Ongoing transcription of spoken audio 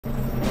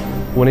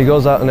When he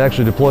goes out and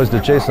actually deploys to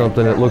chase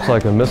something, it looks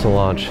like a missile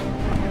launch.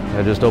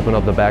 I just open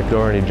up the back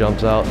door and he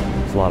jumps out.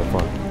 It's a lot of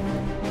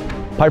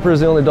fun. Piper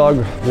is the only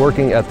dog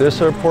working at this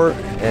airport,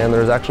 and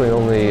there's actually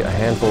only a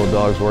handful of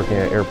dogs working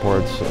at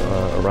airports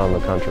around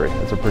the country.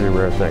 It's a pretty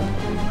rare thing.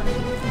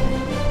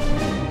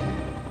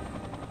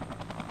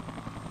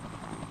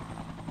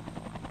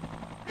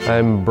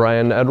 I'm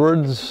Brian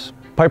Edwards.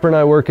 Piper and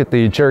I work at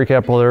the Cherry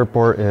Capital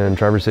Airport in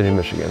Traverse City,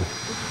 Michigan.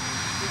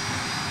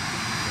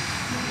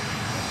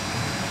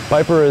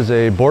 Piper is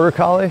a border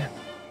collie.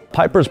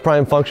 Piper's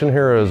prime function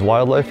here is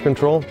wildlife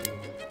control.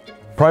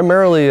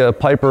 Primarily,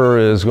 Piper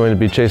is going to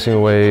be chasing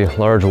away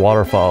large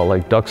waterfowl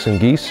like ducks and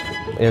geese.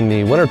 In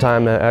the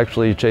wintertime, it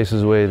actually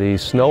chases away the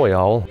snowy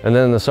owl. And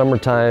then in the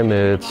summertime,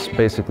 it's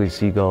basically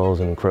seagulls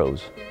and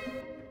crows.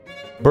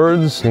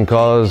 Birds can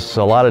cause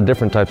a lot of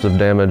different types of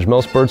damage.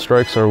 Most bird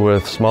strikes are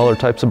with smaller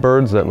types of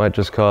birds that might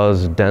just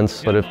cause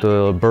dents. But if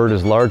the bird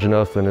is large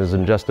enough and is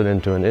ingested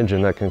into an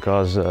engine, that can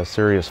cause a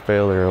serious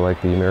failure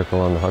like the Miracle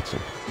on the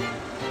Hudson.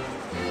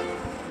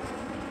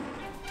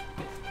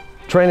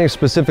 Training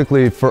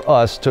specifically for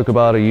us took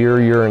about a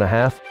year and a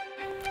half.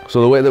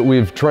 So the way that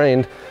we've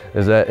trained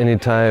is that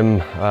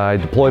anytime I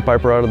deploy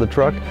Piper out of the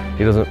truck,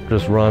 he doesn't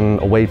just run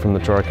away from the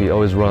truck, he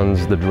always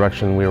runs the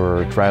direction we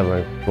were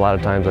traveling. A lot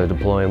of times I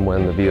deploy him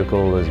when the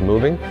vehicle is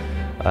moving.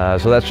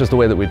 So that's just the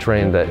way that we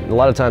train that. A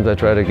lot of times I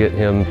try to get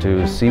him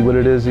to see what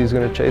it is he's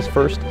going to chase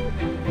first.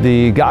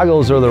 The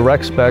goggles or the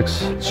rec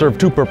specs serve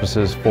two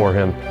purposes for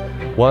him.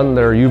 One,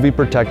 they're UV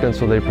protectant,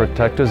 so they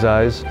protect his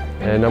eyes.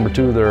 And number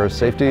two, they're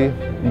safety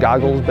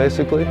goggles,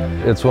 basically.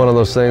 It's one of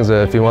those things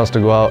that if he wants to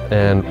go out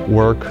and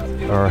work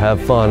or have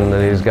fun,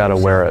 then he's got to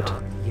wear it.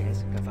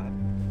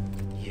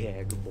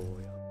 Yeah, good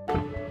boy.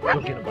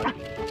 Don't get him, buddy.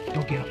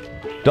 Don't get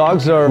him.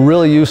 Dogs are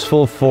really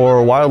useful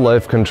for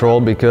wildlife control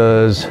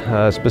because,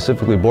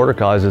 specifically border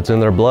collies, it's in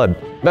their blood.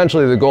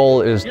 Eventually the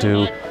goal is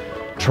to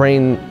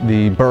train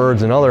the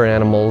birds and other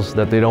animals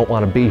that they don't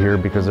want to be here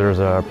because there's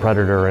a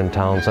predator in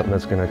town, something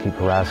that's going to keep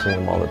harassing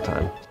them all the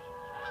time.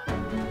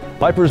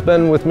 Piper's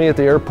been with me at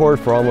the airport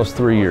for almost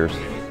 3 years.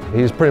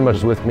 He's pretty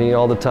much with me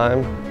all the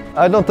time.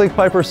 I don't think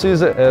Piper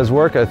sees it as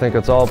work. I think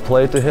it's all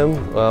play to him,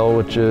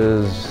 which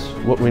is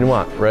what we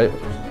want, right?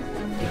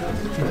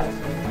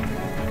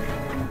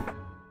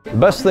 The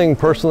best thing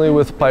personally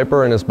with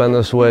Piper, and it's been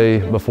this way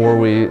before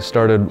we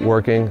started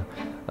working,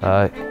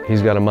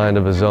 he's got a mind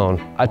of his own.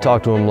 I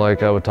talk to him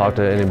like I would talk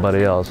to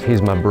anybody else.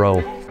 He's my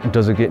bro.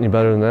 Does it get any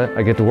better than that?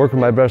 I get to work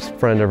with my best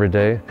friend every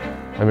day.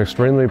 I'm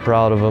extremely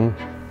proud of him.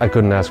 I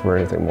couldn't ask for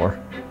anything more.